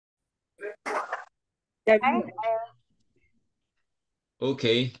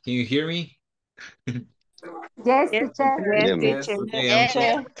Okay, can you hear me? Yes, Yes, teacher. yes, Yes, teacher. okay, Yes,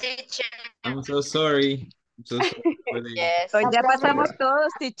 teacher. I'm so sorry. I'm so sorry for the... Yes. Pues No ya problem. pasamos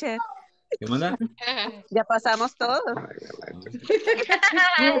todos, teacher. ¿Qué manda? Ya pasamos todos.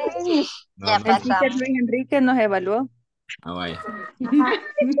 We finished. No, Ya no. El teacher pasamos. Luis Enrique nos evaluó. Ah, vaya. Ajá.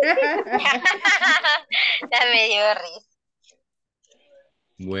 Ya me dio risa.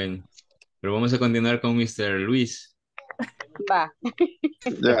 Bueno, pero vamos a continuar con Mr. Luis. Va.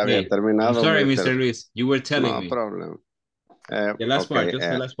 Ya había Okay, I'm terminado, sorry, mister. Mr. Luis. You were telling No me. problem. The last part, Okay. just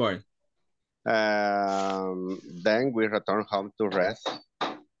the last part. Then we return home to rest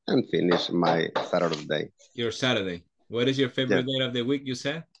and finish my Saturday. Your Saturday. What is your favorite Yes. day of the week, you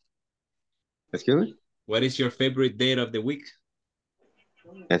said? Excuse me? What is your favorite day of the week?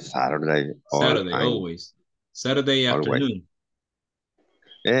 It's Saturday all Saturday, time. always. Saturday Always. afternoon.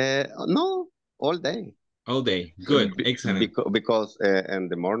 No, all day. All day. Good, excellent. Because in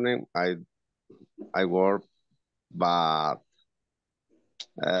the morning I work, but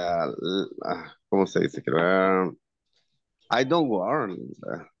 ¿cómo se dice? I don't work.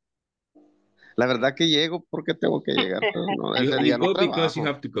 La verdad que llego porque tengo que llegar, pero no, ese You día no go because you trabajo.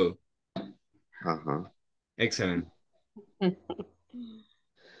 have to go. Ajá. Excellent.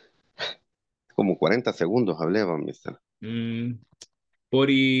 Como 40 segundos hablé, va, mister.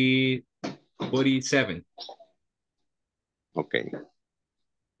 47. Okay.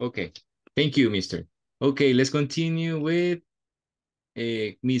 Okay. Thank you, mister. Okay, let's continue with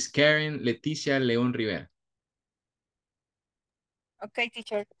Miss Karen Leticia León Rivera. Okay,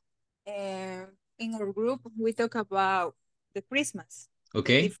 teacher. In our group, we talk about the Christmas.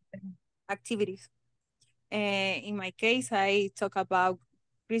 Okay. Different activities. In my case, I talk about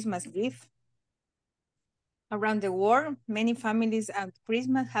Christmas gift. Around the world, many families at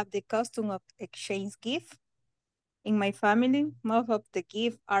Christmas have the custom of exchange gift. In my family, most of the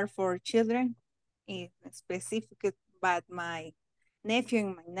gifts are for children, in specific, but my nephew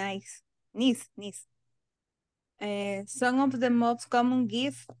and my niece. Some of the most common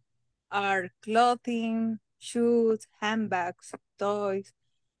gifts are clothing, shoes, handbags, toys,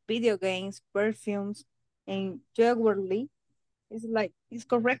 video games, perfumes, and jewelry. It's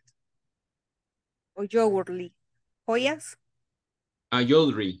correct? Or jewelry? Joyas?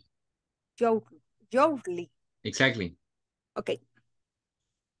 Jewelry. Jewelry. Exactly. Okay.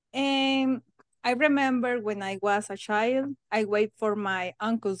 And I remember when I was a child, I wait for my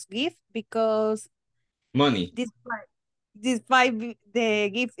uncle's gift because Money. despite the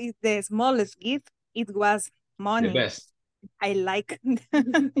gift is the smallest gift, it was money. The best. I like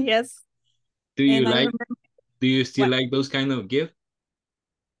yes. Do you And I like? remember, Do you still what? like those kind of gifts?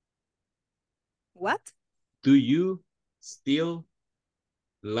 What? Do you still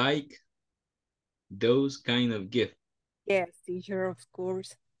like those kind of gifts? Yes, teacher, of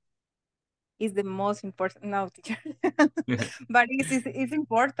course. Is the most important. No, teacher. But it's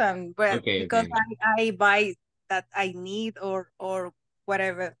important. But Okay, because okay. I buy that I need or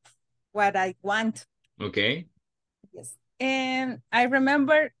whatever what I want. Okay. Yes. And I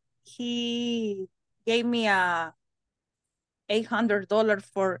remember he gave me a $800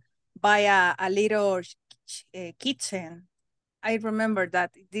 for buy a little kitchen. I remember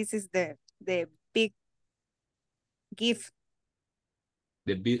that this is the big gift.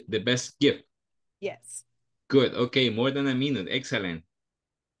 The best gift. Yes. Good. Okay, more than a minute. Excellent.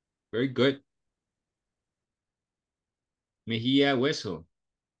 Very good. Mejía Hueso.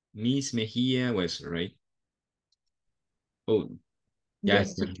 Miss Mejía Hueso, right? Oh,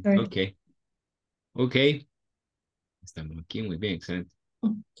 Yes, ya. teacher. Okay. Okay. Estamos aquí, muy bien, excelente.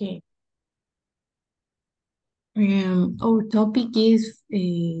 Okay. Our topic is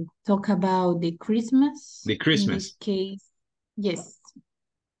talk about the Christmas. The Christmas. In this case, yes.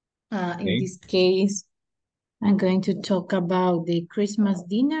 Okay. In this case, I'm going to talk about the Christmas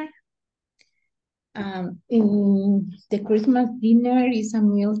dinner. In the Christmas dinner is a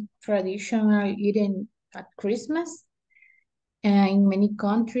meal traditional eaten at Christmas. In many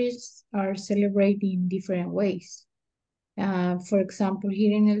countries are celebrated in different ways. For example,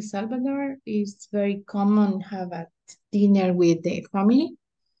 here in El Salvador, it's very common to have a dinner with the family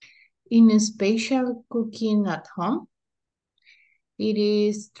in a special cooking at home. It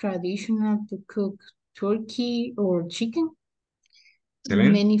is traditional to cook turkey or chicken.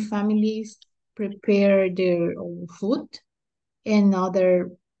 Excellent. Many families prepare their own food and other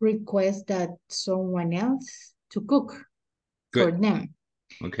request that someone else to cook for Good. them.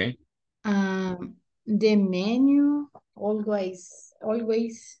 Okay. The menu always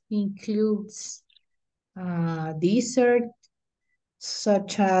includes dessert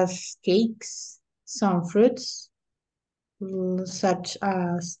such as cakes, some fruits, such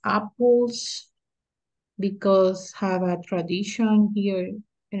as apples, because have a tradition here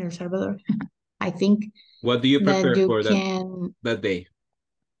in El Salvador. I think What do you that prepare you for can, that day?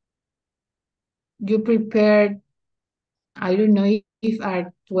 you prepare, I don't know if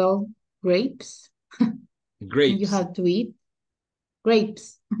are 12 grapes, and you Grapes. have to eat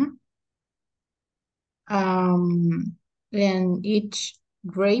grapes. And each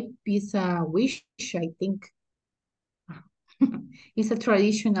grape is a wish, I think. It's uh,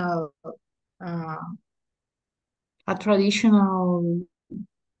 a traditional,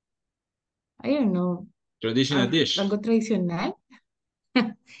 I don't know, Traditional dish. algo tradicional.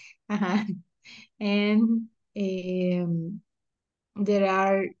 Ajá. And there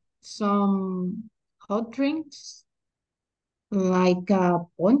are some hot drinks like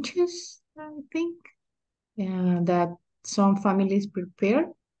ponches, I think, that some families prepare.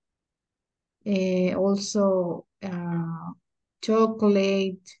 Also,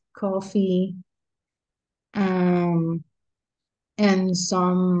 chocolate, coffee, um, and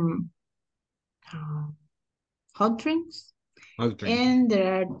some uh, hot drinks. Hot drink. And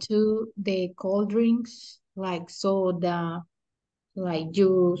there are the cold drinks like soda, like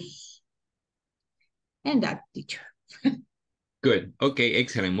juice, and that, teacher. Good. Okay,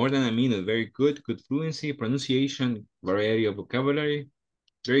 excellent. More than a minute. Very good. Good fluency, pronunciation, variety of vocabulary.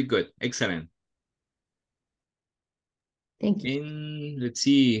 Very good. Excellent. Thank you. And let's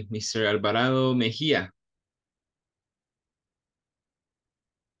see, Mr. Alvarado Mejia.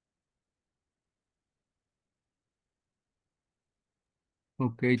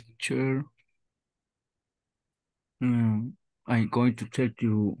 Okay, teacher. I'm going to tell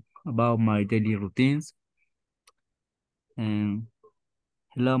you about my daily routines.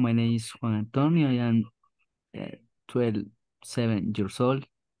 Hello, my name is Juan Antonio. I am 7 years old.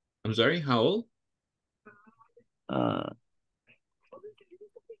 I'm sorry, how old? I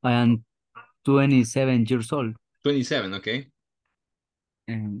am 27 years old. 27, okay.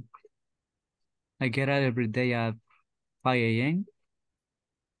 And I get out every day at 5 a.m.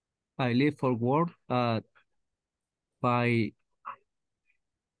 I leave for work at 5:45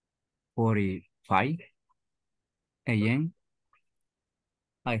 a.m.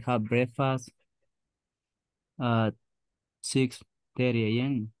 I have breakfast at 6:30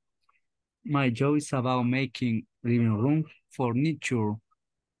 a.m. My job is about making living room furniture,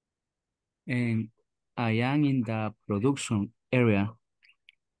 and I am in the production area.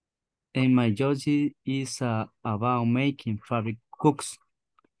 And my job is about making fabric hooks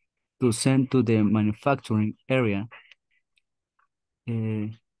to send to the manufacturing area.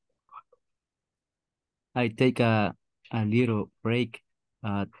 I take a little break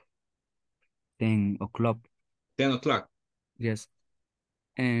at 10 o'clock. 10 o'clock. Yes.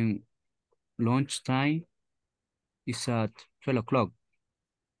 And lunchtime is at 12 o'clock.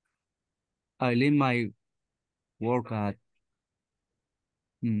 I leave my work at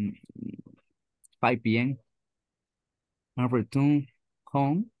 5 p.m. I return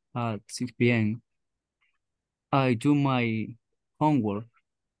home at 6 p.m. I do my homework.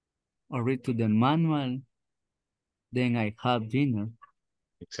 I read to the manual. Then I have dinner.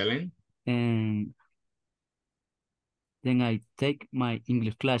 Excellent. And then I take my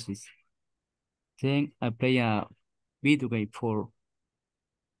English classes. Then I play a video game for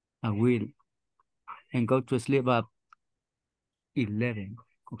a while and go to sleep at 11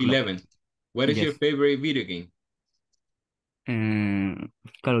 o'clock. 11. What is your Yes. favorite video game?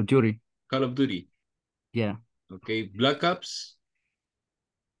 Call of Duty. Call of Duty. Yeah. Okay, Black Ops.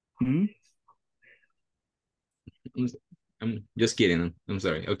 I'm just kidding. I'm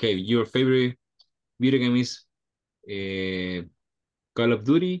sorry. Okay, your favorite video game is Call of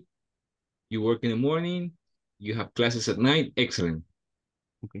Duty. You work in the morning. You have classes at night. Excellent.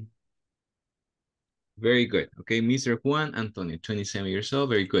 Okay. Very good. Okay, Mr. Juan Antonio, 27 years old.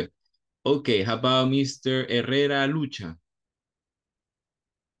 Very good. Okay, how about Mr. Herrera Lucha?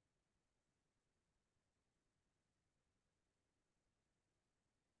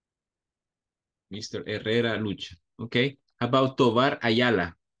 Mr. Herrera Lucha. Okay. How about Tovar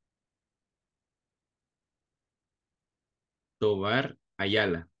Ayala? Tovar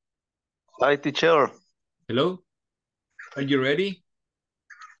Ayala. Hi, teacher. Hello? Are you ready?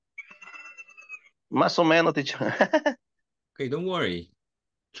 Más o menos, teacher. Okay, don't worry.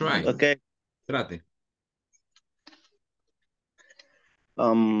 Try. Okay. Trate.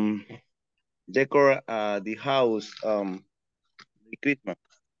 Decor the house the Christmas.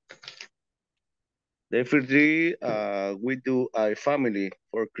 The first day we do a family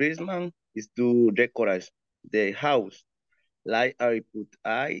for Christmas is to decorate the house. Like I put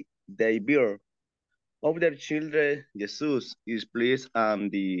the beer of their children, Jesus is pleased on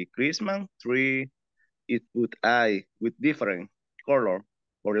the Christmas tree. It put eye with different color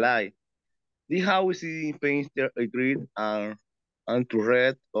or light. The house is painted green and to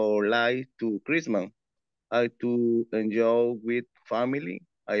red or light to Christmas. I to enjoy with family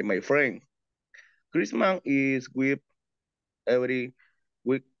and my friend. Christmas is with every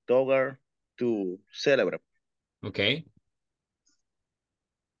week together to celebrate. Okay.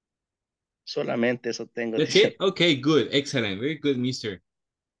 Solamente eso tengo, That's teacher. it? Okay, good. Excellent. Very good, mister.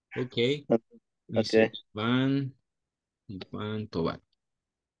 Okay. Mr. Okay. Iván Tobar.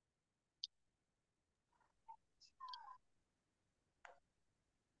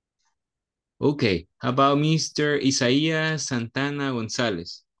 Okay. How about Mr. Isaías Santana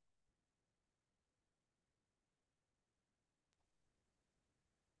González?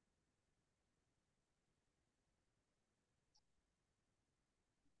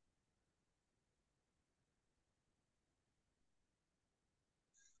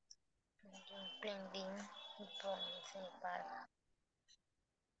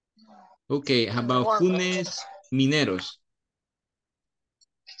 Okay. How about Funes Mineros?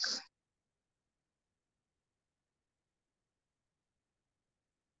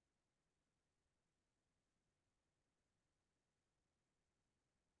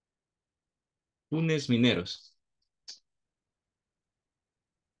 Funes Mineros.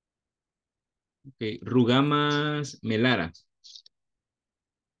 Okay. Rugamas Melara.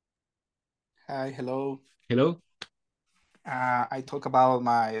 Hi, hello. Hello. I talk about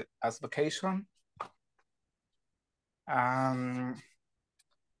my as vacation.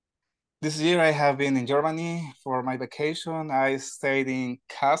 This year I have been in Germany for my vacation. I stayed in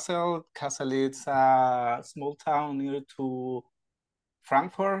Kassel. Kassel is a small town near to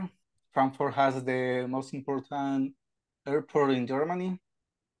Frankfurt. Frankfurt has the most important airport in Germany.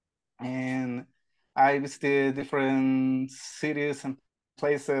 And I visited different cities and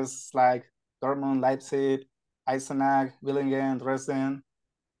places like Dortmund, Leipzig, Eisenach, Willingen, Dresden,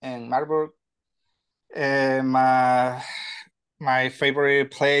 and Marburg. And my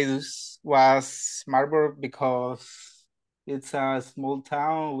favorite place was Marburg because it's a small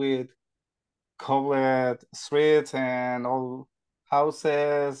town with cobbled streets and old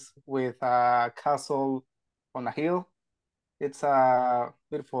houses with a castle on a hill. It's a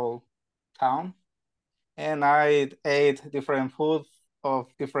beautiful town. And I ate different food of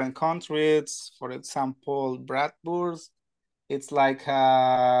different countries. For example, bratwurst. It's like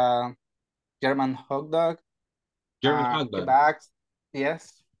a German hot dog. German hot dog. Kebabs,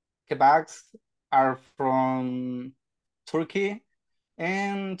 yes. Kebabs are from Turkey,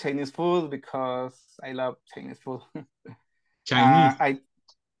 and Chinese food because I love Chinese food. Chinese.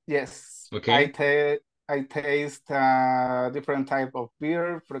 Yes. Okay. I taste different type of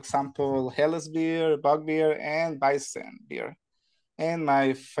beer. For example, Helles beer, Bock beer, and Bison beer. And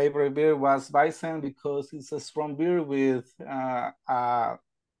my favorite beer was Bison because it's a strong beer with a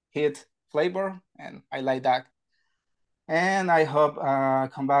heat flavor, and I like that. And I hope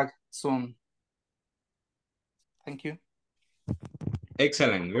come back soon. Thank you.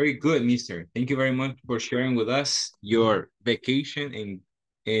 Excellent. Very good, mister. Thank you very much for sharing with us your vacation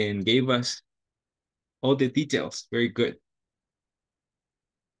and gave us all the details. Very good.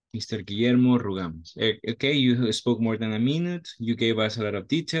 Mr. Guillermo Rugamos. Okay, you spoke more than a minute. You gave us a lot of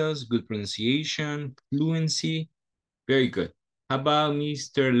details, good pronunciation, fluency. Very good. How about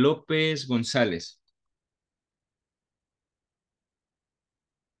Mr. Lopez Gonzalez?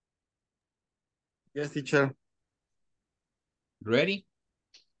 Yes, teacher. Ready?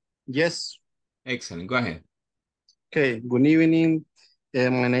 Yes. Excellent. Go ahead. Okay. Good evening.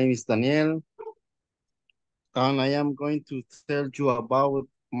 My name is Daniel, and I am going to tell you about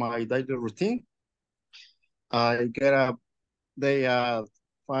my daily routine. I get up day at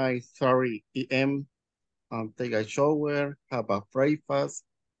 5:30 p.m. Take a shower, have a breakfast,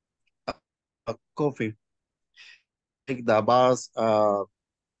 a coffee. Take the bus at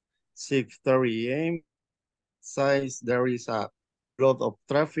 6:30 a.m. Since there is a lot of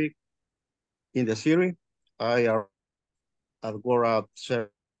traffic in the city, I arrive at work at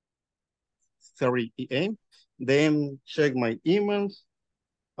 7:30 p.m. Then check my emails,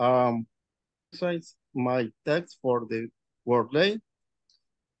 sites, my text for the workday.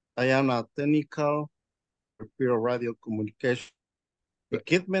 I am a technical repair radio communication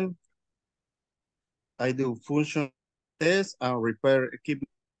equipment. I do function tests and repair equipment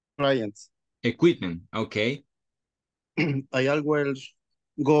clients. Equipment, okay. I always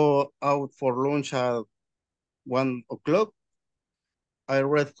go out for lunch at 1 o'clock. I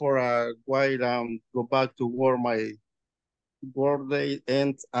read for a while and go back to work my Workday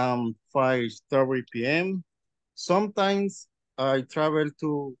ends 5:30 p.m. Sometimes I travel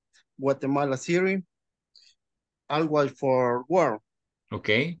to Guatemala City, always for work.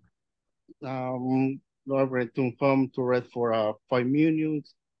 Okay. I return home to rest for 5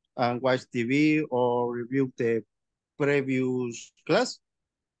 minutes and watch TV or review the previous class.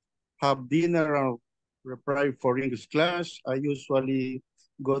 Have dinner and prepare for English class. I usually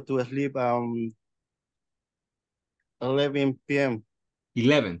go to sleep 11 p.m.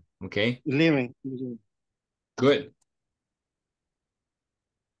 11. Okay. 11. Good.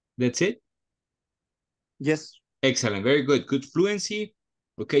 That's it? Yes. Excellent. Very good. Good fluency.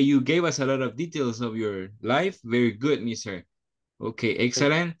 Okay, you gave us a lot of details of your life. Very good, mister. Okay,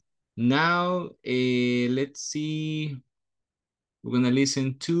 excellent. Now, let's see. We're going to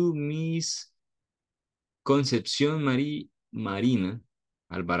listen to Miss Concepción Marina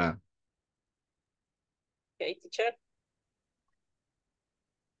Alvarado. Okay, teacher.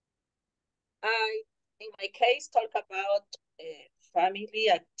 In my case, talk about family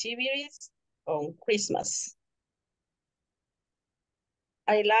activities on Christmas.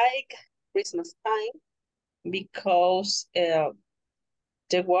 I like Christmas time because the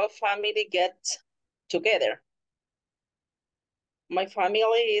whole family gets together. My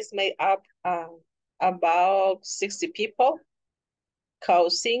family is made up about 60 people,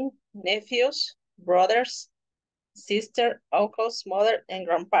 cousins, nephews, brothers, sister, uncles, mother, and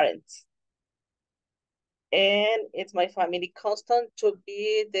grandparents. And it's my family constant to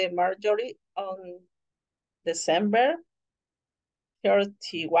be the majority on December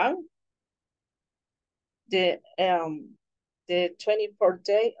 31, the 24th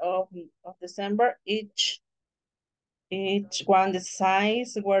day of December, each one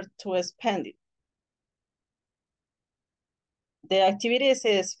decides where to spend it. The activities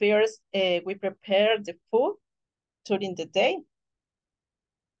is first, we prepare the food during the day.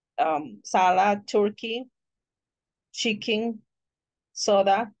 Salad, turkey, chicken,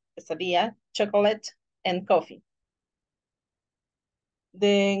 soda, quesadilla, chocolate, and coffee.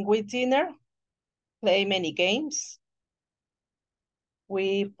 Then with dinner, play many games.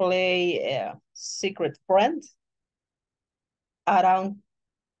 We play Secret Friend. Around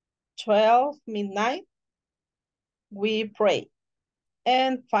 12 midnight, we pray.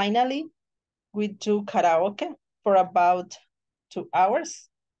 And finally, we do karaoke for about 2 hours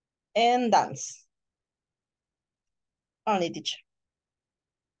and dance. Only teacher.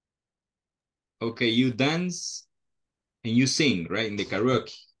 Okay, you dance and you sing, right, in the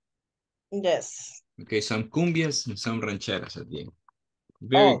karaoke? Yes. Okay, some cumbias and some rancheras at the end.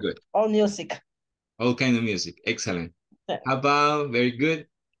 Very good. All music. All kind of music. Excellent. Yeah. How about, very good,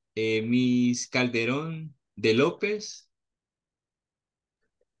 Miss Calderón de López?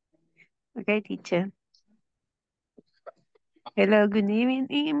 Okay, teacher. Hello, good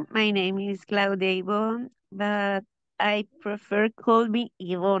evening. My name is Claudia Yvonne, but I prefer call me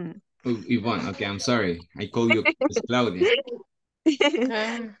Yvonne. Oh, Yvonne, okay, I'm sorry. I call you Miss Claudia.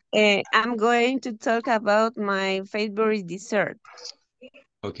 I'm going to talk about my favorite dessert.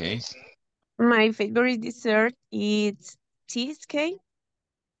 Okay. My favorite dessert is cheesecake.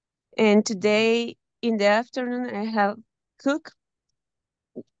 And today in the afternoon, I have cooked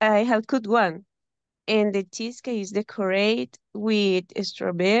one. And the cheesecake is decorated with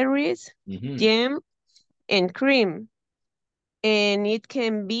strawberries, jam, and cream. And it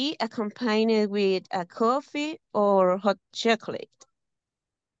can be accompanied with a coffee or hot chocolate.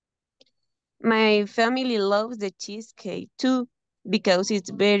 My family loves the cheesecake too because it's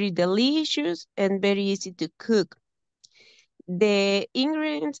very delicious and very easy to cook. The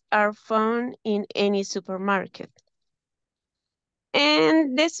ingredients are found in any supermarket.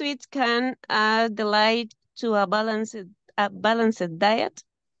 And the sweets can add delight to a balanced diet.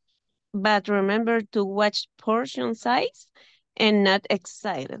 But remember to watch portion size and not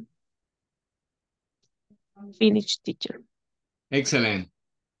excited. Finish, teacher. Excellent.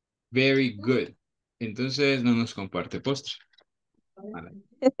 Very good. Entonces no nos comparte postre. Vale.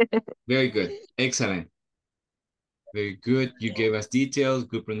 Very good. Excellent. Very good. You gave us details,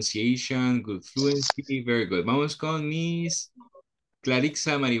 good pronunciation, good fluency. Very good. Vamos con Miss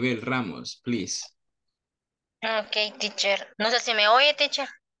Clarixa Maribel Ramos, please. Okay, teacher. No sé si me oye, teacher.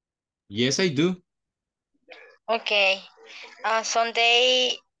 Yes, I do. Okay.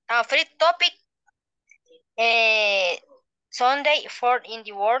 Sunday, free topic. Sunday for in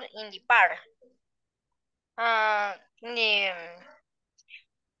the world in the park.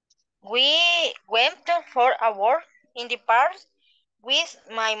 We went for a walk in the park with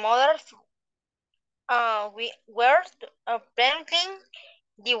my mother. We were painting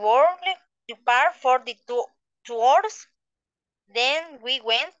the world, the park for the 2 hours. Then we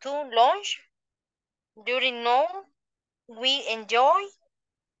went to lunch. During noon, we enjoy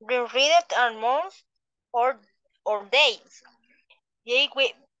the read almost or days. Yeah,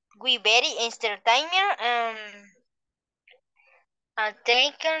 we very entertainer and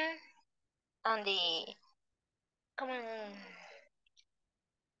taken on the come on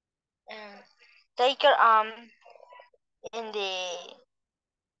taker in the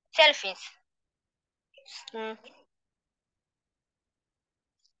selfies. Mm,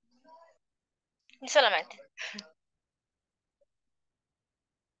 y solamente.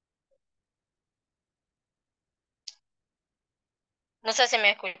 No sé si me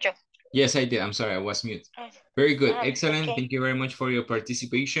escuchó. Yes, I did. I'm sorry, I was mute. Very good. Excellent. Okay. Thank you very much for your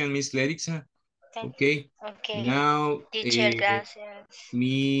participation, Miss Lerixa. Thank Okay. Okay. Now, Teacher, gracias.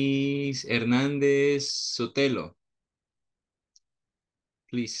 Miss Hernandez Sotelo.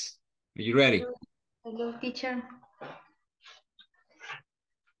 Please, are you ready? Hello, teacher.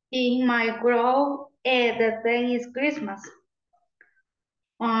 In my group, the thing is Christmas.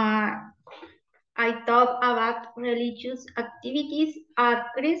 I talk about religious activities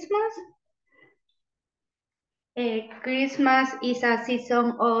at Christmas. Christmas is a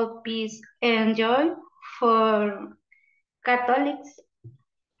season of peace and joy for Catholics.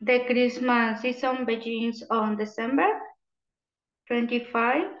 The Christmas season begins on December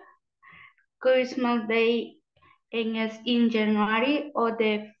 25. Christmas Day ends in January, or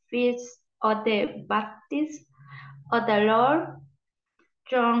the feast of the Baptist of the Lord.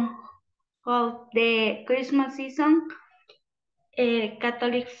 John of the Christmas season,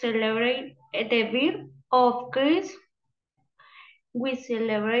 Catholics celebrate the birth of Christ. We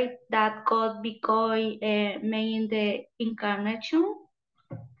celebrate that God became man in the incarnation.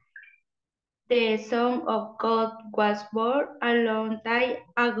 The Son of God was born a long time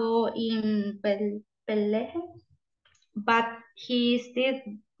ago in Bethlehem, but he is still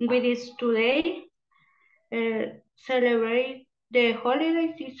with us today. Celebrate the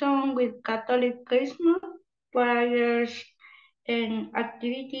holiday season with Catholic Christmas prayers and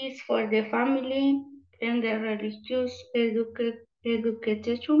activities for the family and the religious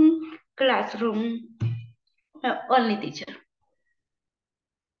education classroom. Only teacher.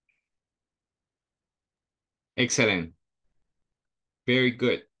 Excellent. Very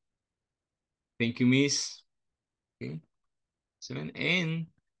good. Thank you, Miss. Okay. Excellent. And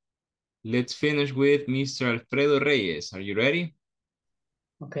let's finish with Mr. Alfredo Reyes. Are you ready?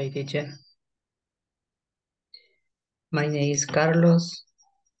 Okay, teacher. My name is Carlos.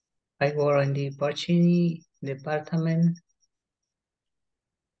 I work in the purchasing department.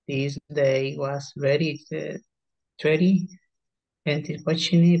 This day was very tricky and the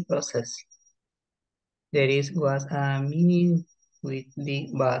purchasing process. There was a meeting with the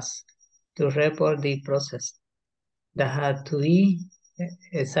boss to report the process. That had to be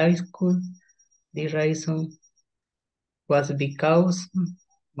executed. The reason was because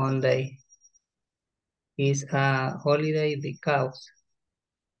Monday is a holiday because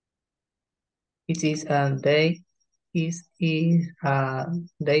it is a day they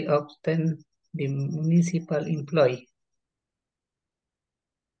often the municipal employee.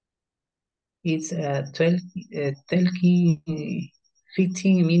 It's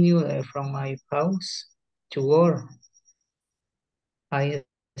 15 minutes from my house to work. I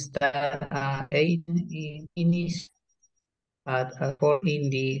start at 8 minutes at 4 in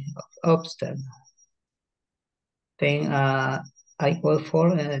the upstairs. Then I work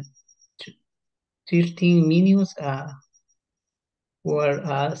for 13 minutes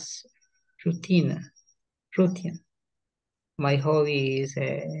whereas routine. My hobby is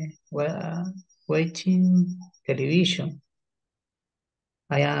watching television.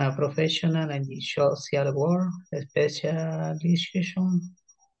 I am a professional in the social work, specialization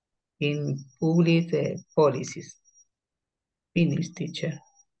in public policies. Finish, teacher.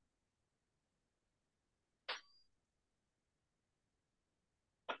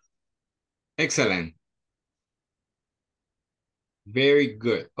 Excellent. Very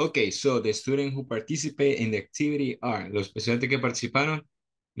good. Okay, so the students who participate in the activity are los estudiantes que participaron: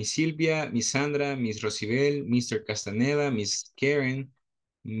 Miss Silvia, Miss Sandra, Miss Rosibel, Mr. Castaneda, Miss Karen,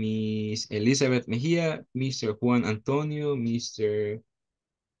 Miss Elizabeth Mejía, Mr. Juan Antonio, Mr.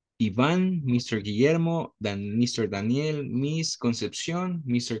 Iván, Mr. Guillermo, Mr. Daniel, Miss Concepción,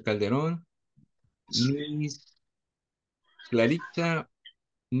 Mr. Calderón, Miss Clarita,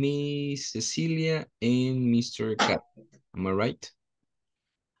 Miss Cecilia, and Mr. Cat. Am I right?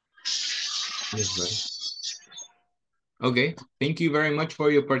 Yes, right. Okay, thank you very much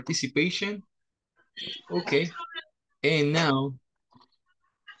for your participation. Okay, and now,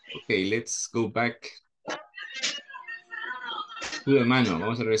 okay, let's go back. To the manual.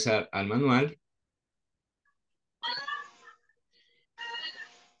 Vamos a regresar al manual.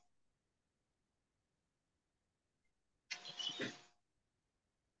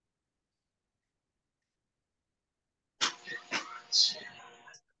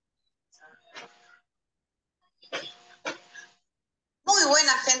 Muy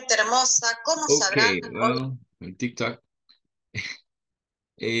buena gente hermosa, ¿cómo sabrán? Okay, well, on TikTok.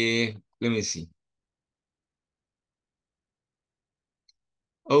 Let me see.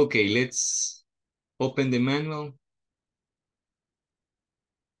 Okay, let's open the manual.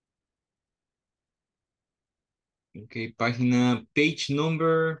 Okay, página, page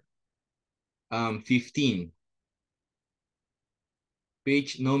number 15.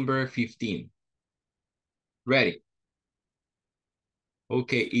 Page number 15. Ready?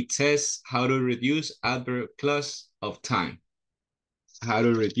 Okay, it says how to reduce adverb clause of time. How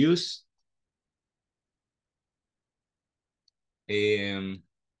to reduce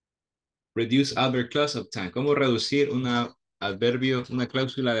reduce adverb clause of time. ¿Cómo reducir una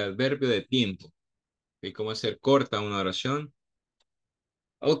cláusula de adverbio de tiempo? Okay, ¿cómo hacer corta una oración?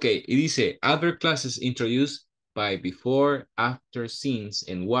 Okay, y dice, adverb clauses introduced by before, after, since,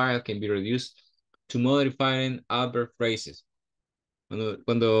 and while can be reduced to modifying adverb phrases.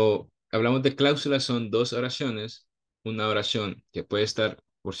 Cuando hablamos de cláusulas son dos oraciones, una oración que puede estar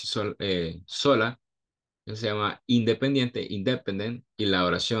por sí sola, que se llama independiente, independent, y la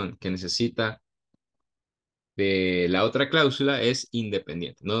oración que necesita de la otra cláusula es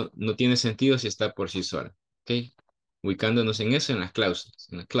independiente. No tiene sentido si está por sí sola. ¿Ok? Ubicándonos en eso, en las cláusulas,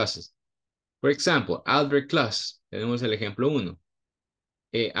 en las clases. For example, adverb clause. Tenemos el ejemplo 1.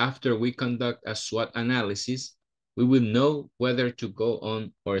 After we conduct a SWOT analysis, we will know whether to go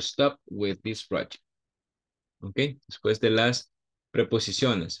on or stop with this project. ¿Ok? Después de las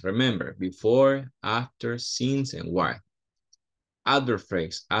preposiciones. Remember, before, after, since, and while. Other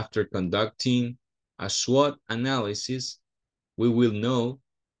phrase, after conducting a SWOT analysis, we will know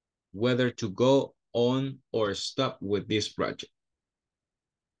whether to go on or stop with this project.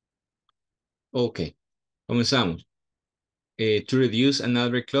 Ok, comenzamos. To reduce an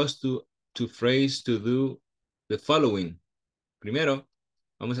adverb clause to phrase to do the following. Primero,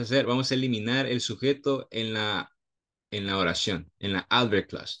 vamos a eliminar el sujeto en la oración, en la adverb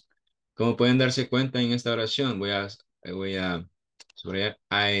clause. Como pueden darse cuenta en esta oración, voy a subrayar,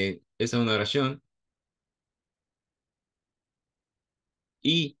 esta es una oración.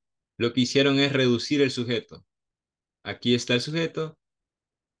 Y lo que hicieron es reducir el sujeto. Aquí está el sujeto,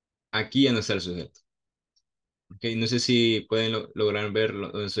 aquí ya no está el sujeto. Okay, no sé si pueden lograr ver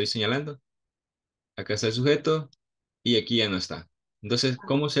lo estoy señalando. Acá está el sujeto y aquí ya no está. Entonces,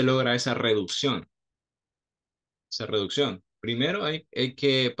 ¿cómo se logra esa reducción? Esa reducción. Primero hay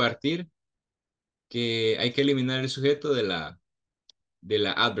que partir que hay que eliminar el sujeto de la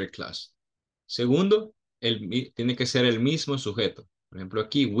adverb clause. Segundo, tiene que ser el mismo sujeto. Por ejemplo,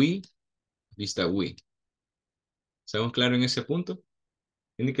 aquí we, aquí está we. ¿Estamos claros en ese punto?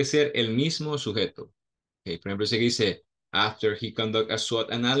 Tiene que ser el mismo sujeto. Okay, por ejemplo, si dice, after he conduct a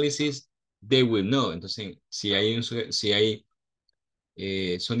SWOT analysis, they will know. Entonces,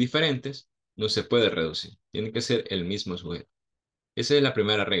 son diferentes, no se puede reducir. Tiene que ser el mismo sujeto. Esa es la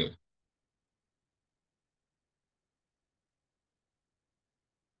primera regla.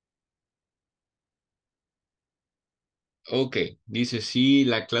 Ok, dice, si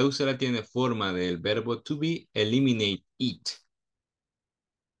la cláusula tiene forma del verbo to be, eliminate it.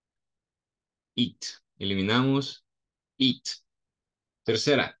 It. Eliminamos it.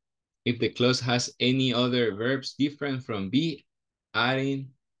 Tercera, if the clause has any other verbs different from be, add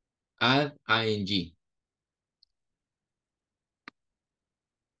ing.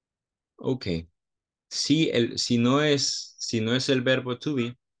 Ok. Si no es el verbo to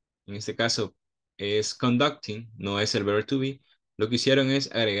be, en este caso es conducting, no es el verbo to be, lo que hicieron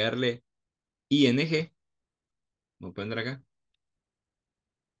es agregarle ing, vamos a poner acá,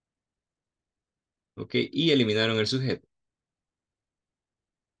 ok, y eliminaron el sujeto.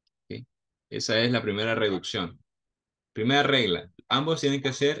 Okay. Esa es la primera reducción. Primera regla, ambos tienen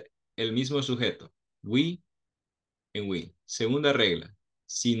que ser el mismo sujeto, we and we. Segunda regla,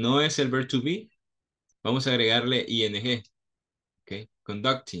 si no es el verbo to be, vamos a agregarle ing, ok,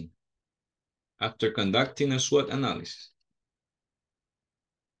 conducting. After conducting a SWOT analysis.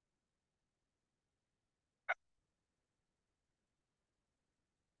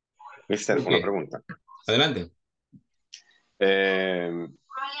 Mister, Okay. una pregunta. Adelante.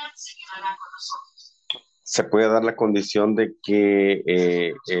 Se puede dar la condición de que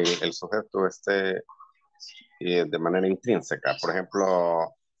el sujeto esté de manera intrínseca. Por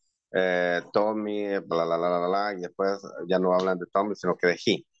ejemplo, Tommy, bla, bla, bla, bla, bla, y después ya no hablan de Tommy, sino que de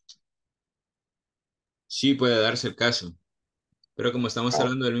he. Sí, puede darse el caso. Pero como estamos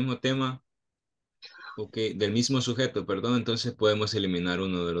hablando del mismo tema, ok, del mismo sujeto, perdón, entonces podemos eliminar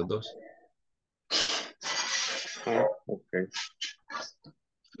uno de los dos. Okay.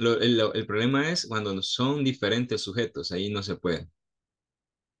 El problema es cuando son diferentes sujetos, ahí no se puede.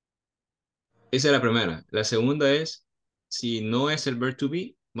 Esa es la primera. La segunda es, si no es el verb to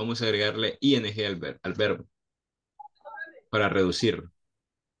be, vamos a agregarle ing al verbo para reducirlo.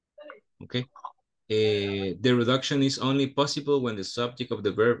 ¿Ok? The reduction is only possible when the subject of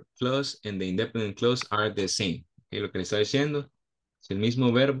the verb clause and the independent clause are the same. ¿Ok? Lo que le está diciendo, si el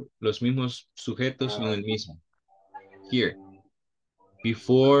mismo verbo, los mismos sujetos son el mismo. Here,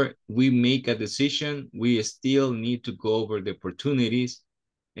 before we make a decision, we still need to go over the opportunities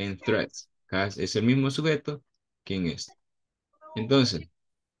and threats. Es el mismo sujeto que en este. Entonces,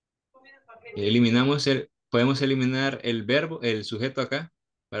 podemos eliminar el verbo, el sujeto acá,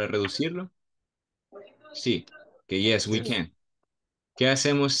 para reducirlo. Sí, que yes, we can. ¿Qué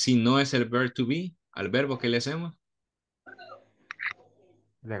hacemos si no es el verb to be? Al verbo, ¿qué le hacemos?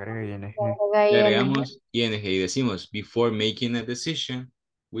 Le agrega ing. Le agregamos ing y decimos, before making a decision,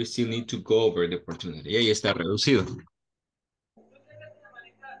 we still need to go over the opportunity. Y ahí está reducido.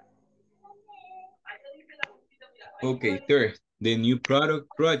 Okay, third, the new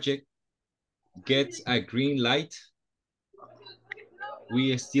project gets a green light.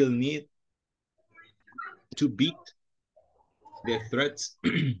 We still need to beat the threats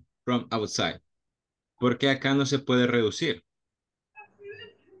from outside. ¿Por qué acá no se puede reducir?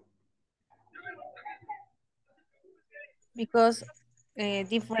 Because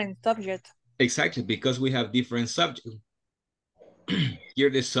different subject. Exactly, because we have different subjects. Here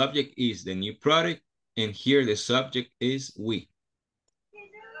the subject is the new product, and here the subject is we.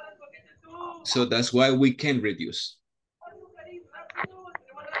 So that's why we can reduce.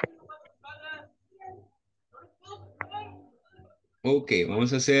 Ok,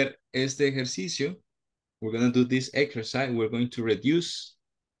 vamos a hacer este ejercicio. We're going to do this exercise. We're going to reduce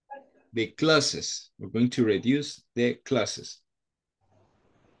the clauses. We're going to reduce the clauses.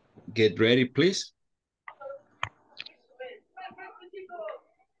 Get ready, please.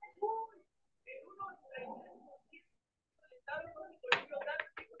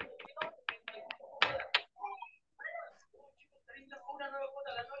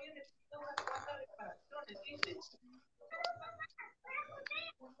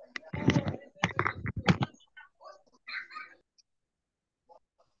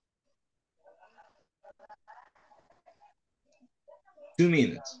 Two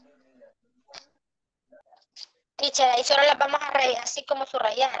minutes. Teacher, ahí solo las vamos a rayar, así como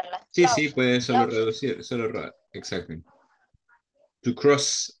subrayarlas. Sí, sí, puede solo reducir, solo exacto. To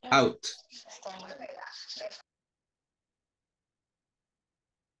cross out.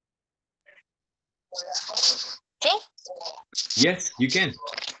 ¿Sí? Yes, you can.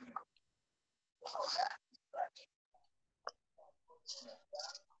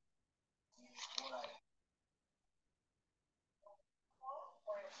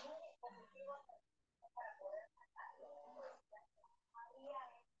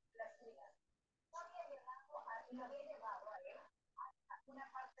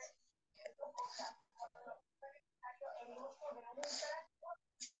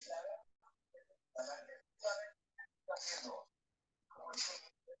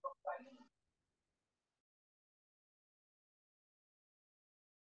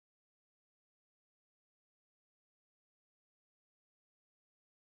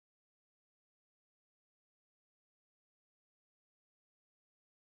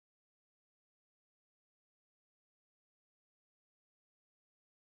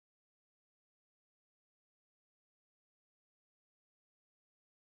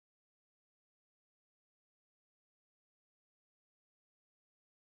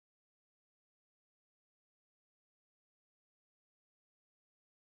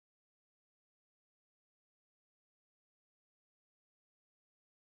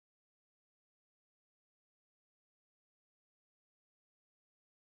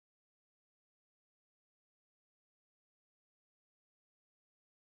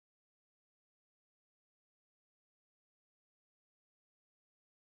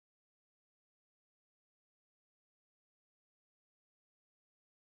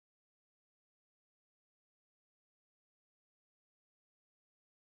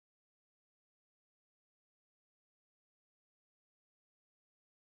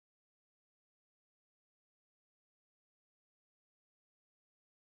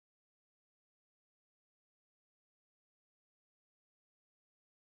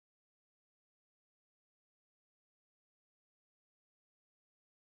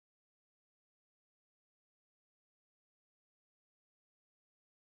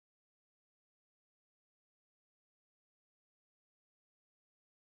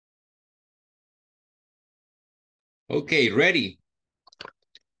 Okay, ready.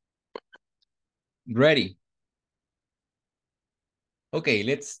 Ready. Okay,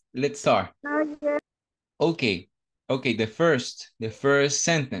 let's start. Okay, the first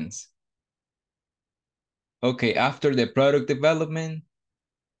sentence. Okay, after the product development,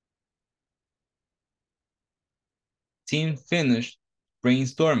 team finished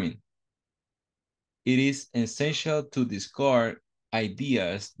brainstorming. It is essential to discard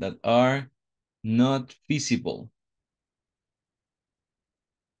ideas that are not feasible.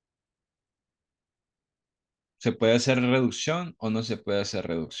 ¿Se puede hacer reducción o no se puede hacer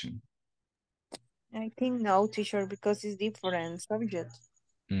reducción? I think no, teacher, because it's different subject.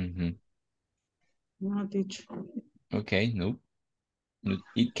 Mm-hmm. No, teacher. Okay, no,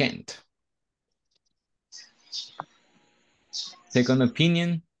 it can't. Second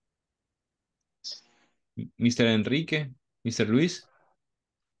opinion, Mr. Enrique, Mr. Luis.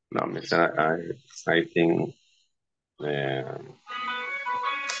 No, I think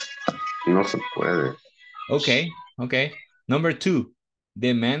no se puede. Okay. Number 2,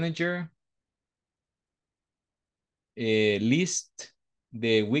 the manager list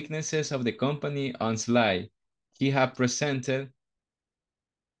the weaknesses of the company on slide. He had presented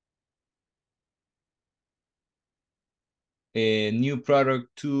a new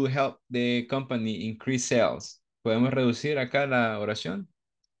product to help the company increase sales. ¿Podemos reducir acá la oración?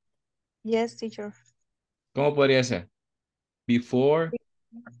 Yes, teacher. ¿Cómo podría ser? Before.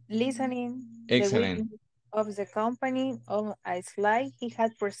 Listening Excellent. the weakness of the company on a slide, he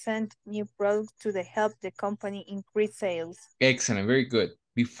had present new products to help the company increase sales. Excellent, very good.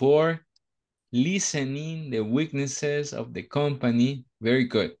 Before listening the weaknesses of the company, very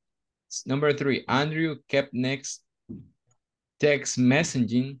good. Number 3, Andrew kept next text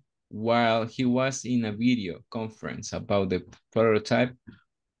messaging while he was in a video conference about the prototype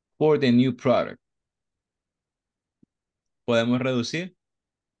for the new product. ¿Podemos reducir?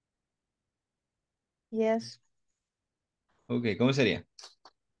 Yes. Ok, ¿cómo sería?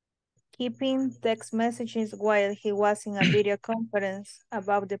 Keeping text messages while he was in a video conference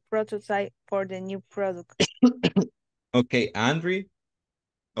about the prototype for the new product. Ok, Andrew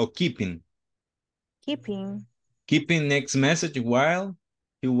o keeping. Keeping next message while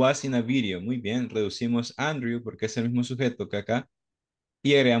he was in a video. Muy bien, reducimos Andrew porque es el mismo sujeto que acá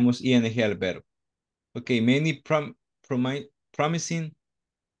y agregamos ing al verbo. Ok, many promising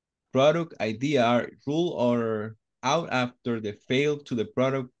product idea are ruled or out after the fail to the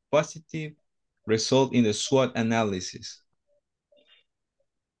product positive result in the SWOT analysis.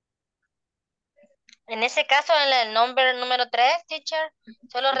 En ese caso, en el número 3, teacher,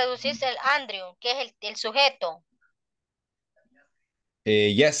 solo reducís el Andrew, que es el sujeto.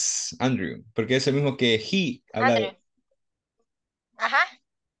 Yes, Andrew, porque es el mismo que he. Habla Andrew. Ajá.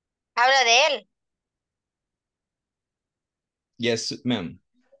 Habla de él. Yes, ma'am.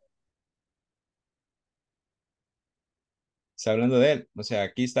 Está hablando de él. O sea,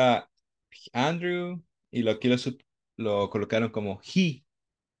 aquí está Andrew y aquí lo colocaron como he.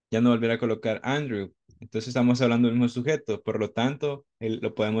 Ya no volverá a colocar Andrew. Entonces estamos hablando del mismo sujeto. Por lo tanto,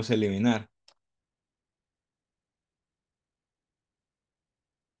 lo podemos eliminar.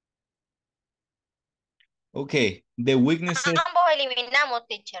 Ok, the weaknesses. Ambos eliminamos,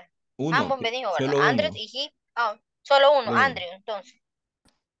 teacher. Uno, Ambos me dijo, ¿verdad? solo Andrew uno. y he. Solo uno, Solo uno. Andrew, entonces.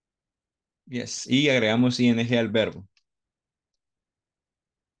 Yes, y agregamos ing al verbo.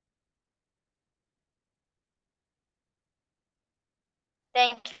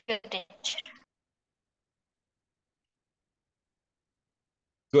 Thank you, teacher.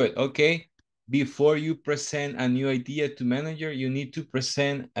 Good, okay. Before you present a new idea to manager, you need to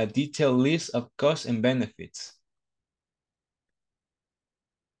present a detailed list of costs and benefits.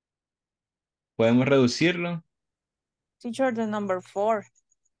 ¿Podemos reducirlo? Teacher, the number 4.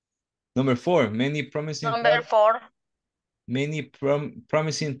 Number 4, many promising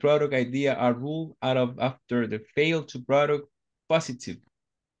promising product idea are ruled out of after the fail to product positive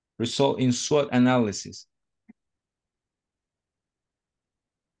result in SWOT analysis.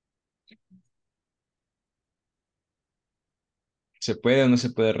 ¿Se puede o no se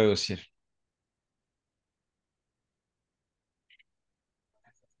puede reducir?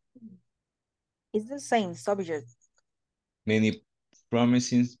 It's the same subject. Many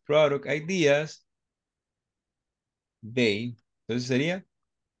promising product ideas, entonces sería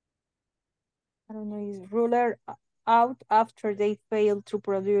I don't know, is ruler out after they fail to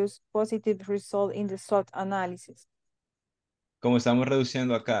produce positive result in the SWOT analysis. como estamos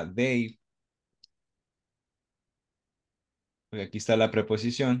reduciendo acá, porque aquí está la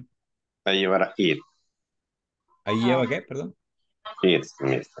preposición. Va a llevar a ir. Ahí lleva ¿qué? Perdón. Ir.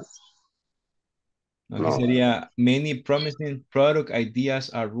 Aquí No. sería many promising product ideas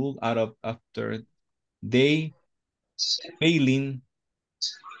are ruled out of after they failing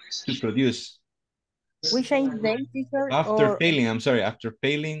to produce. We change they, teacher, After or failing, I'm sorry, after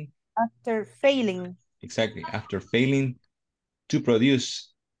failing, after failing. exactly, after failing to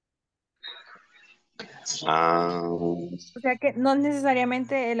produce. O sea que no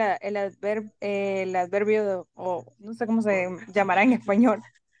necesariamente el adverbio, o no sé cómo se llamará en español,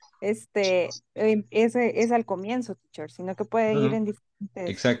 ese es al comienzo, teacher, sino que puede ir No, en diferentes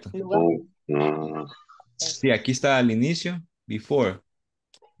exacto. lugares. Sí, aquí está al inicio, before.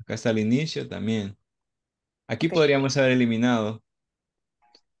 Acá está al inicio también. Aquí Ok. podríamos haber eliminado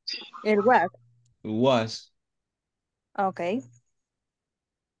El was. was. Ok.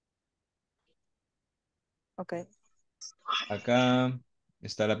 Ok. Acá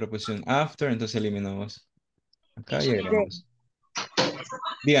está la preposición after, entonces eliminamos acá y De, agregamos.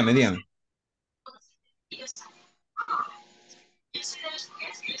 Dígame, dígame.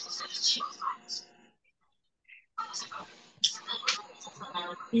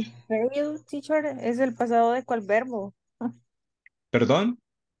 y fail, teacher, es el pasado de cuál verbo. ¿Perdón?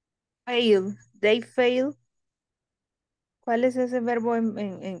 Fail. They fail. ¿Cuál es ese verbo o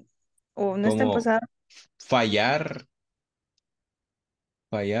no está en Como pasado? fallar,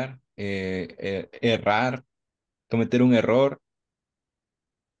 errar, cometer un error.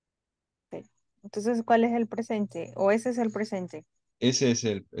 Ok. Entonces, ¿cuál es el presente? ¿O ese es el presente? Ese es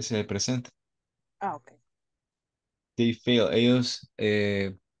el presente. Ah, ok. They fail. Ellos,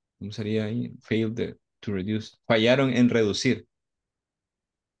 ¿cómo sería ahí? Failed to reduce. Fallaron en reducir.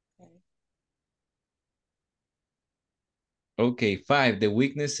 Okay, 5. The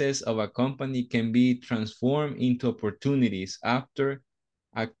weaknesses of a company can be transformed into opportunities after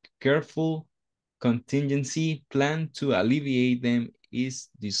a careful contingency plan to alleviate them is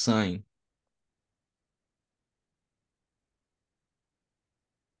designed.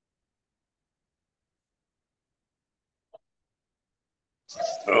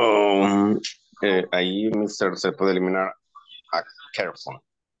 Ahí, mister, se puede eliminar a careful.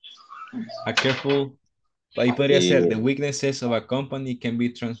 A careful, ahí podría Y, ser, the weaknesses of a company can be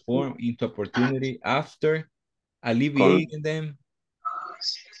transformed into opportunity after con, alleviating them.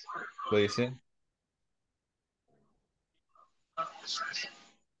 Puede ser.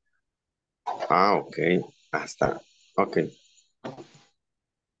 ok. Hasta. Ok.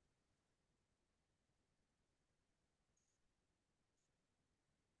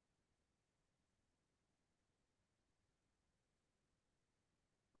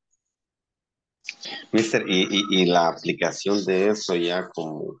 Mister, y la aplicación de eso ya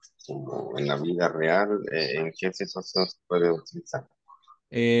como en la vida real, ¿en qué situación se puede utilizar?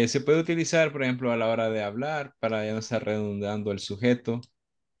 Se puede utilizar, por ejemplo, a la hora de hablar para ya no estar redundando el sujeto.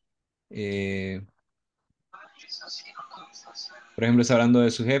 Por ejemplo, está hablando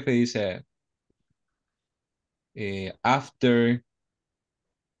de su jefe, dice, after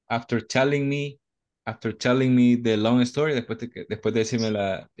after telling me the long story, después de decirme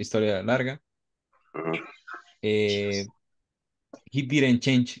la historia larga, he didn't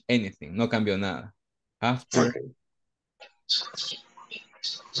change anything, no cambió nada. After,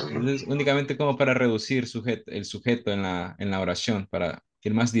 entonces únicamente como para reducir el sujeto en la oración, para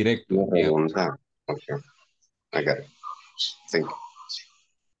ir más directo, Una digamos. pregunta. Ok. I got it. Thank you.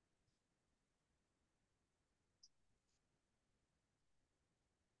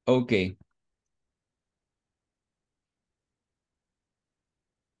 Ok.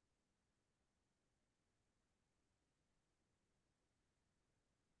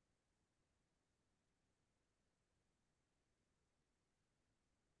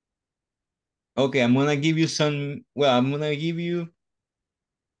 Okay, I'm gonna give you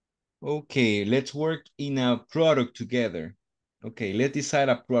okay, let's work in a product together. Okay, let's decide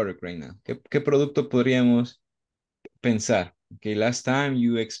a product right now. ¿Qué producto podríamos pensar? Okay, last time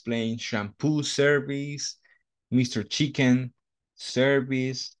you explained shampoo service, Mr. Chicken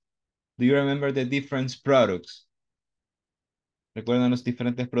service. Do you remember the different products? ¿Recuerdan los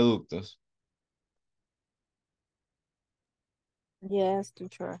diferentes productos? Yes,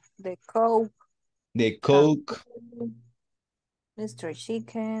 teacher. The Coke. The Coke, Mr.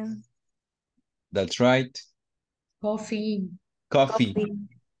 Chicken. that's right. Coffee. Coffee.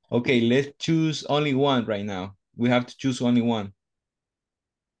 Okay, let's choose only one right now. We have to choose only one.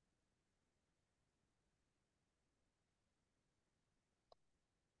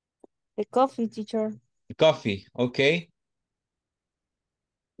 The coffee, teacher. Coffee, okay.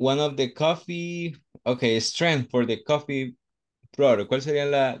 One of the coffee, okay, strength for the coffee product. ¿Cuál sería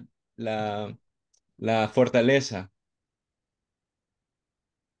la fortaleza?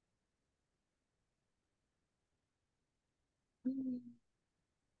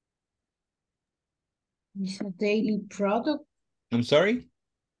 It's a daily product. I'm sorry?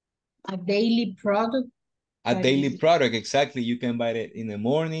 A daily product. A daily product, exactly. You can buy it in the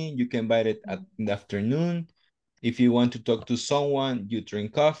morning. You can buy it in the afternoon. If you want to talk to someone, you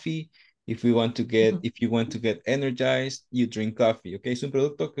drink coffee. If you want to get energized, you drink coffee. Okay, es un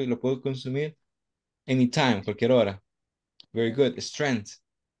producto que lo puedo consumir anytime, cualquier hora. Very good. Strength.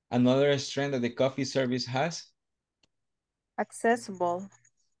 Another strength that the coffee service has. Accessible.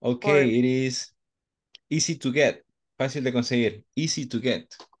 Okay, it is easy to get. Fácil de conseguir. Easy to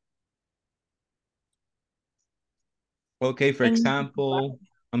get. Okay, for example,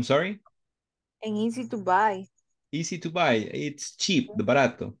 I'm sorry? And easy to buy. Easy to buy. It's cheap, de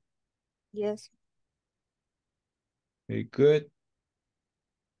barato. Yes. Very good.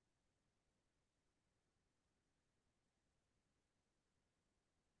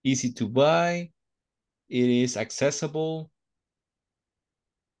 Easy to buy. It is accessible.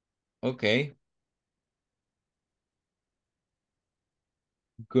 Okay.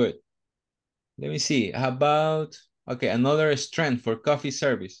 Good. Let me see. How about, okay, another strength for coffee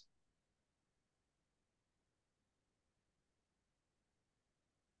service.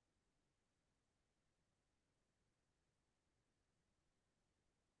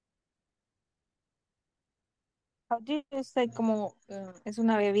 How do you say como es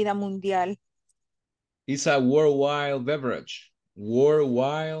una bebida mundial? It's a worldwide beverage.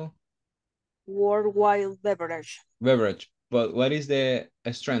 Worldwide Beverage. beverage. But what is the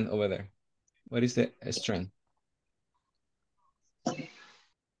strength over there? What is the strength?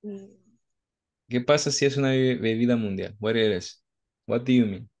 ¿Qué pasa si es una bebida mundial? What it is? What do you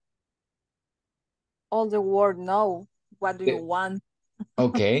mean? All the world know. What do you want?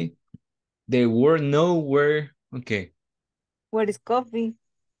 Okay. The word know where, okay. What is coffee?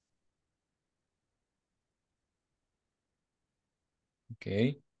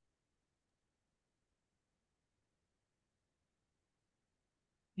 Okay.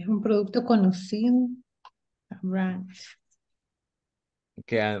 Es un producto conocido. A brand.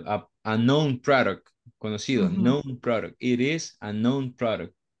 Okay, a known product. Conocido, known product. It is a known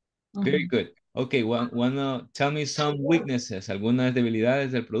product. Very good. Okay, wanna tell me some weaknesses, algunas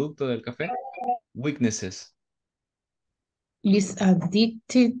debilidades del producto del café? Weaknesses. Is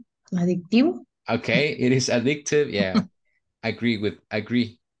addictive. Okay, it is addictive. Yeah, agree.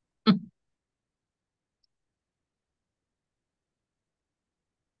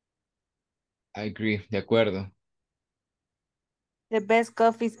 I agree, de acuerdo. The best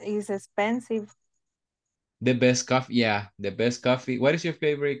coffee is expensive. The best coffee, yeah, the best coffee. What is your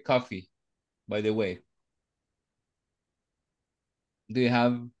favorite coffee, by the way? Do you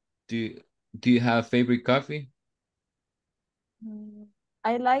have favorite coffee?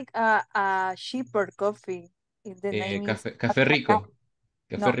 I like a cheaper coffee. The name is Café rico.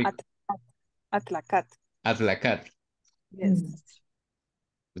 Café rico. Atlacat. Atlacat. Yes.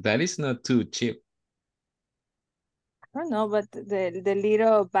 That is not too cheap. I don't know, but the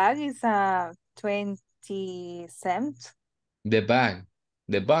little bag is 20 cents. The bag,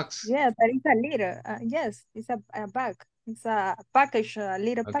 the box. Yeah, but it's a little. Yes, it's a bag. It's a package, a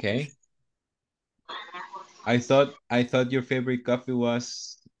little package. I thought your favorite coffee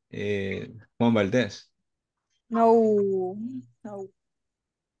was Juan Valdez. No.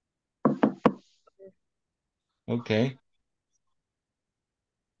 Okay.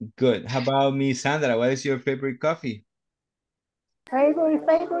 Good. How about me, Sandra? What is your favorite coffee? Favorite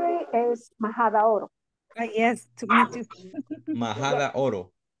is Majada Oro. Yes, me too. Majada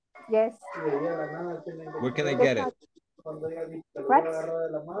Oro. Yes. Where can I get it? What?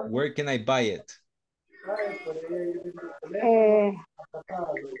 Where can I buy it?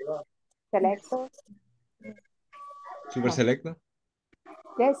 Selecto. Super Selecto?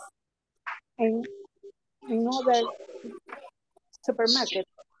 Yes. In other supermarket.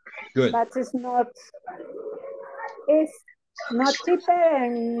 Good. But it's not cheaper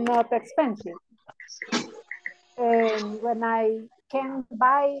and not expensive. And when I can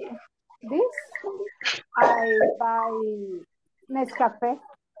buy this, I buy Nescafe.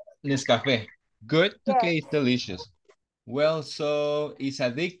 Nescafe. Good. Yes. Okay, it's delicious. Well, so it's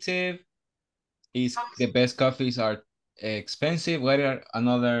addictive. The best coffees are expensive. What are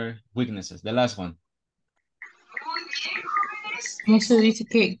another weaknesses? The last one. Eso dice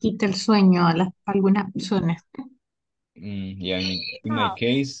que quita el sueño a algunas personas. Yeah, in my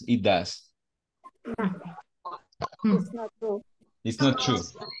case, it does. It's not true. It's not true.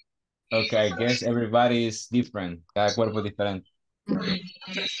 Okay, I guess everybody is different. Cada cuerpo es diferente.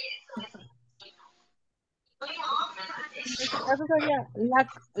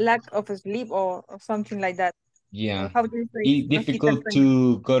 Lack of sleep or something like that. Yeah. How do you say? Difficult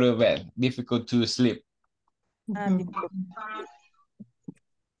to go to bed. Difficult to sleep. And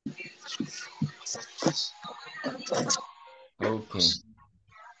Okay.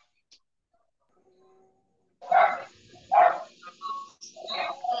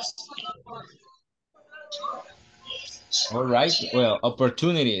 All right. Well,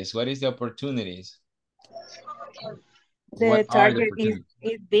 opportunities. What is the opportunities? the What are the target opportunities?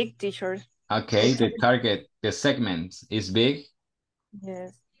 is big, teacher. Okay, the target, the segment is big.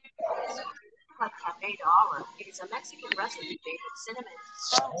 Yes.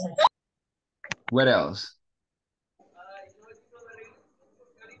 What else?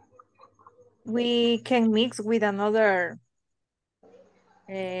 We can mix with another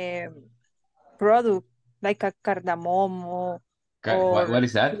product like a cardamomo or What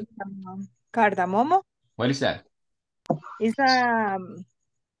is that? cardamomo. What is that? It's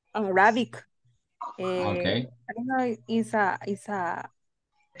Arabic. Okay. I don't know.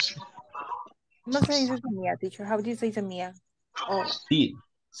 ¿Cómo se dice semilla, teacher? How do you say semilla? Oh.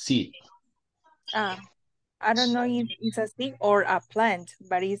 Seed. I don't know if it's a seed or a plant,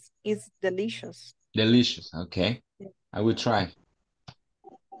 but it's delicious. Delicious. Okay. I will try.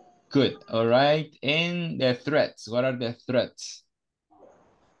 Good. All right. And the threats. What are the threats?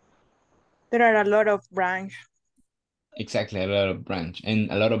 There are a lot of branch. Exactly. A lot of branch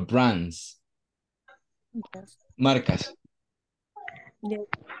and a lot of brands. Yes. Marcas. Yes.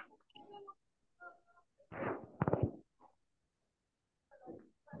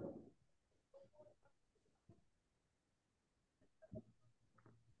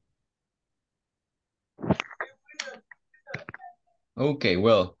 Okay,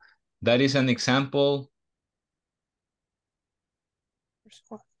 well, that is an example.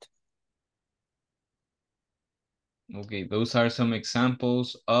 Okay, those are some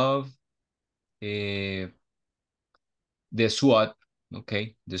examples of the SWOT.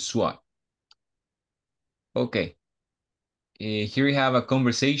 Okay, the SWOT. Okay, here we have a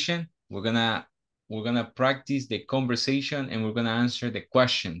conversation. We're gonna practice the conversation and we're gonna answer the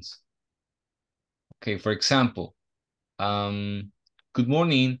questions. Okay, for example, good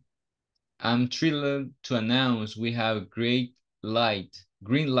morning. I'm thrilled to announce we have green light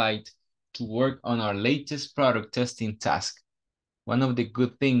to work on our latest product testing task. One of the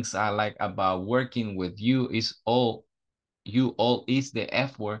good things I like about working with you is the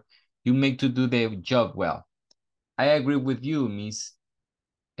effort you make to do the job well. I agree with you,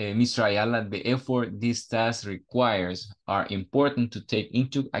 Mr. Ayala. The effort this task requires are important to take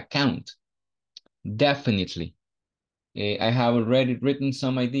into account. Definitely. I have already written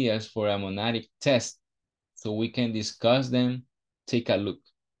some ideas for a monadic test, so we can discuss them. Take a look.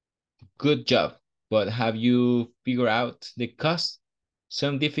 Good job. But have you figured out the cost?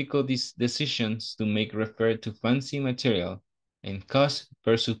 Some difficult decisions to make refer to fancy material and cost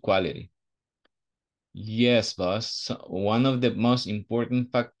versus quality. Yes, boss. So one of the most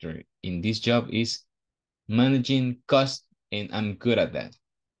important factors in this job is managing cost, and I'm good at that.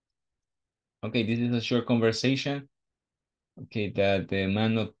 Okay, this is a short conversation. Okay, that the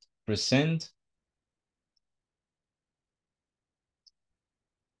man not present.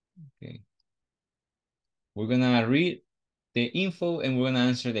 Okay. We're gonna read the info and we're gonna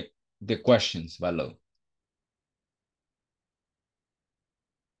answer the questions below.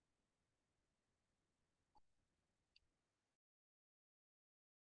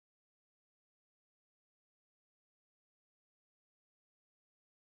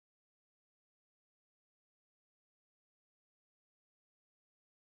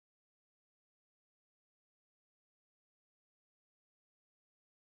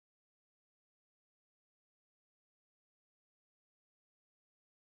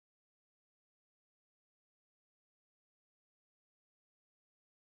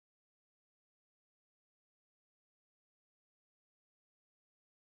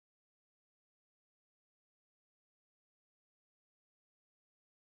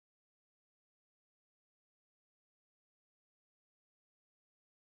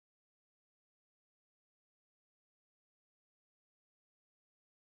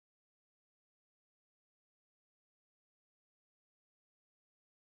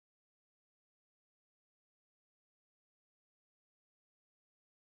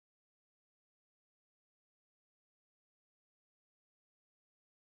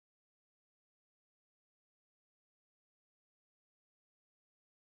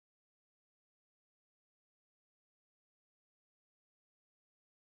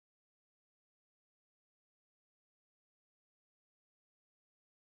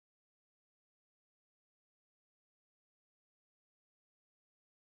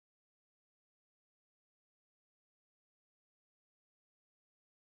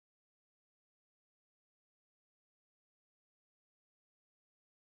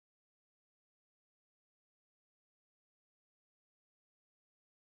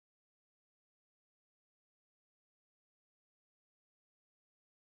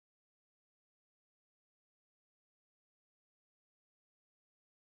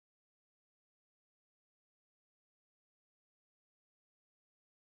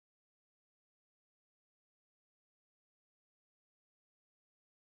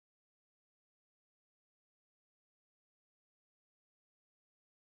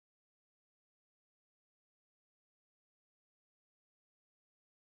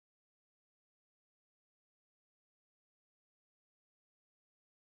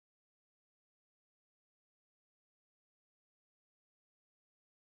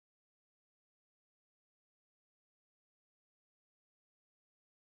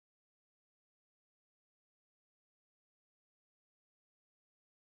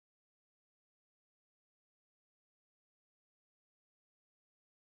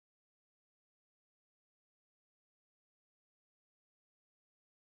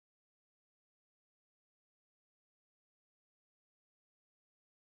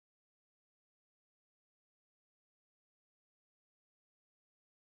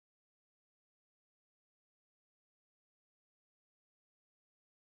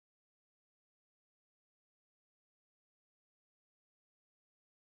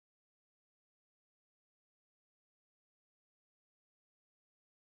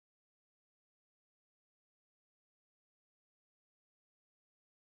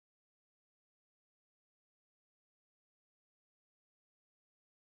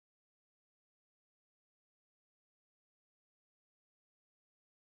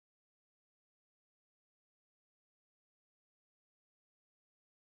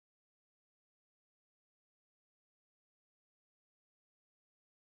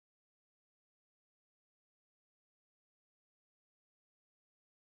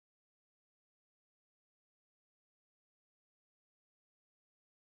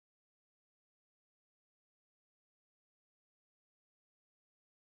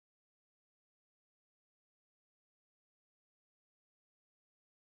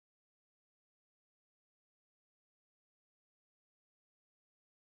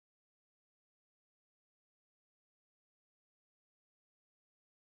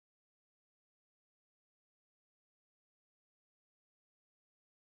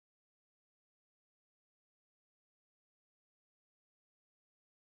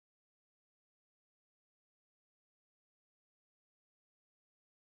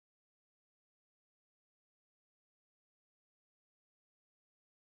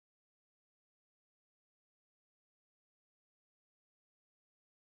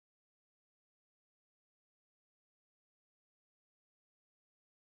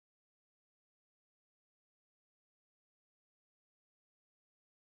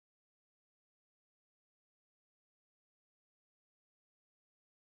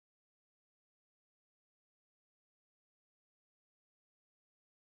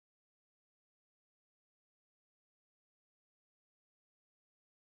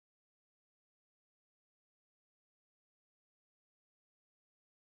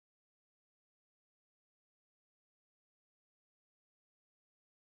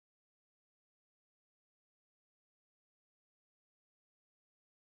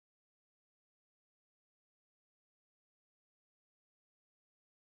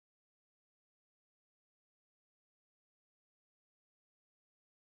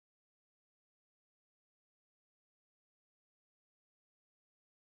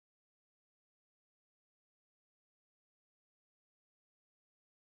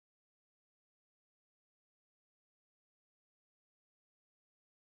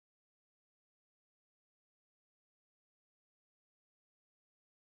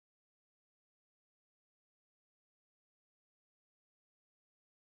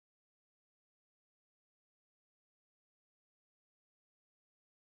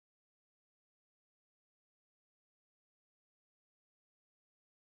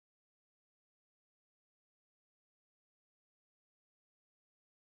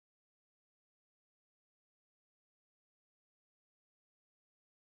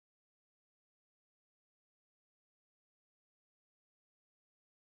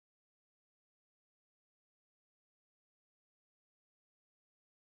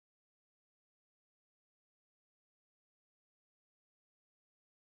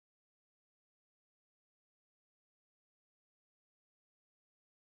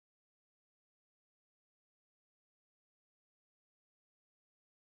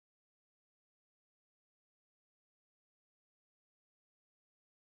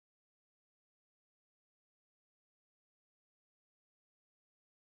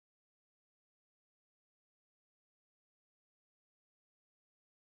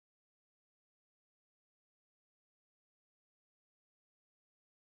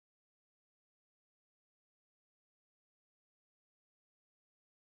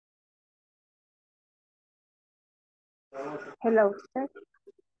 Hello, sir.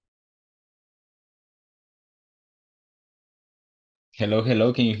 Hello,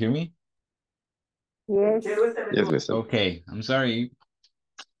 hello, can you hear me? Yes. Yes, mister. Okay, I'm sorry.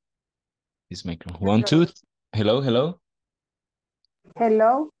 This microphone. 1, 2. Hello, hello.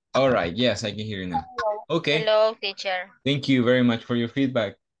 Hello. All right, yes, I can hear you now. Okay. Hello, teacher. Thank you very much for your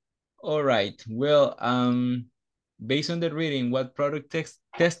feedback. All right, well, based on the reading, what product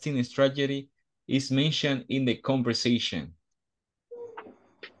testing strategy is mentioned in the conversation?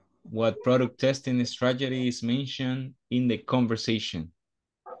 What product testing strategy is mentioned in the conversation?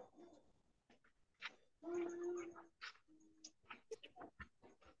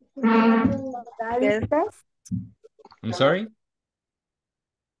 Modality test. I'm sorry?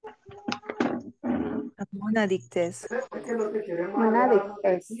 A monadic test. Monadic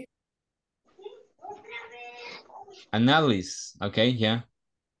test. Analysis, okay, yeah.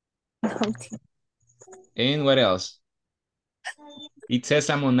 And what else? It says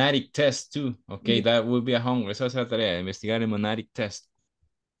a monadic test too. Okay, that would be a homework. Esa es la tarea, investigar el monadic test.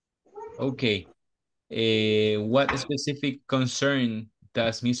 Okay. What specific concern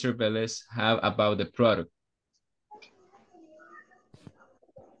does Mr. Velez have about the product?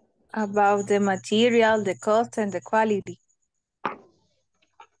 About the material, the cost, and the quality.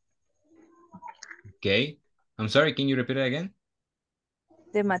 Okay. I'm sorry, can you repeat it again?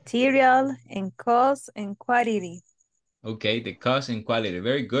 The material and cost and quality. Okay, the cost and quality.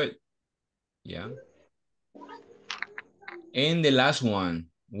 Very good. Yeah. And the last one.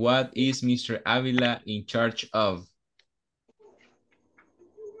 What is Mr. Avila in charge of?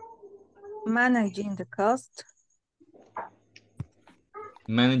 Managing the cost.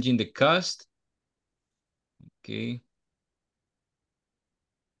 Managing the cost. Okay.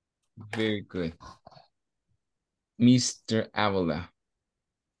 Very good. Mr. Avila.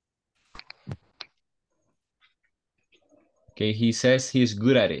 Okay, he says he's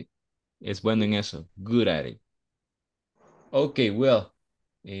good at it. Es bueno en eso. Good at it. Okay, well,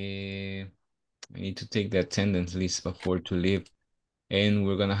 I need to take the attendance list before to leave. And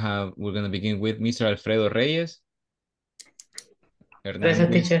we're gonna begin with Mr. Alfredo Reyes.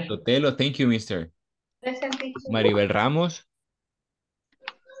 Present, teacher. Sotelo, thank you, Mr. Present, teacher. Maribel Ramos.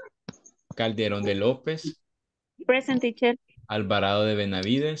 Calderón de López. Present, teacher. Alvarado de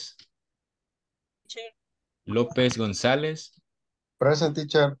Benavides. López González. Present,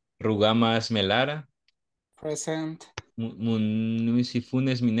 teacher. Rugamas Melara. Present.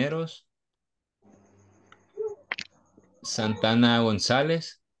 Municifunes Mineros. Santana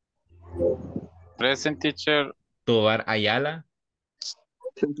González. Present, teacher. Tovar Ayala.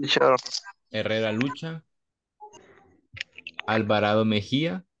 Present, teacher. Herrera Lucha. Alvarado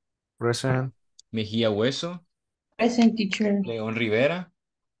Mejía. Present. Mejía Hueso. Present, teacher. León Rivera.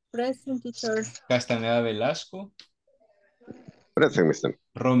 Present, teacher. Castaneda Velasco. Present, mister.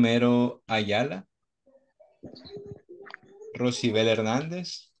 Romero Ayala. Rosibel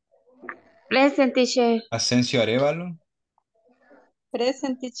Hernández. Present, teacher. Asensio Arevalo.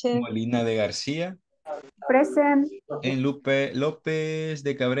 Present, teacher. Molina de García. Present. En López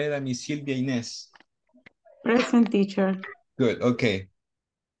de Cabrera, mi Silvia Inés. Present, teacher. Good, okay.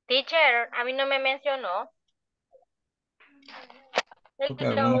 Teacher, a mí no me mencionó. Okay,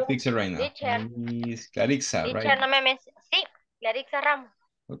 I'm gonna fix it right now. Teacher. Miss Clarixa, Teacher, right? no me mencionó. Sí, Clarixa Ramos.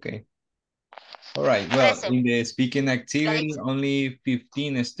 Okay. All right, well, Present. in the speaking activity, Clarixa. only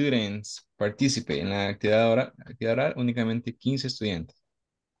 15 students participate. En la actividad oral, únicamente 15 estudiantes.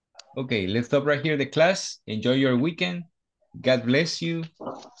 Okay, let's stop right here the class. Enjoy your weekend. God bless you.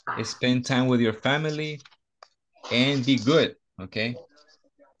 Spend time with your family and be good, okay?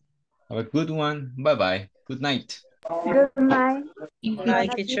 Have a good one. Bye-bye. Good night. Good night. Good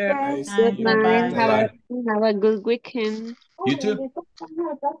night, teacher. Good night. Bye-bye. Have a good weekend. You too.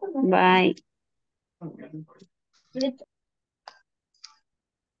 Bye.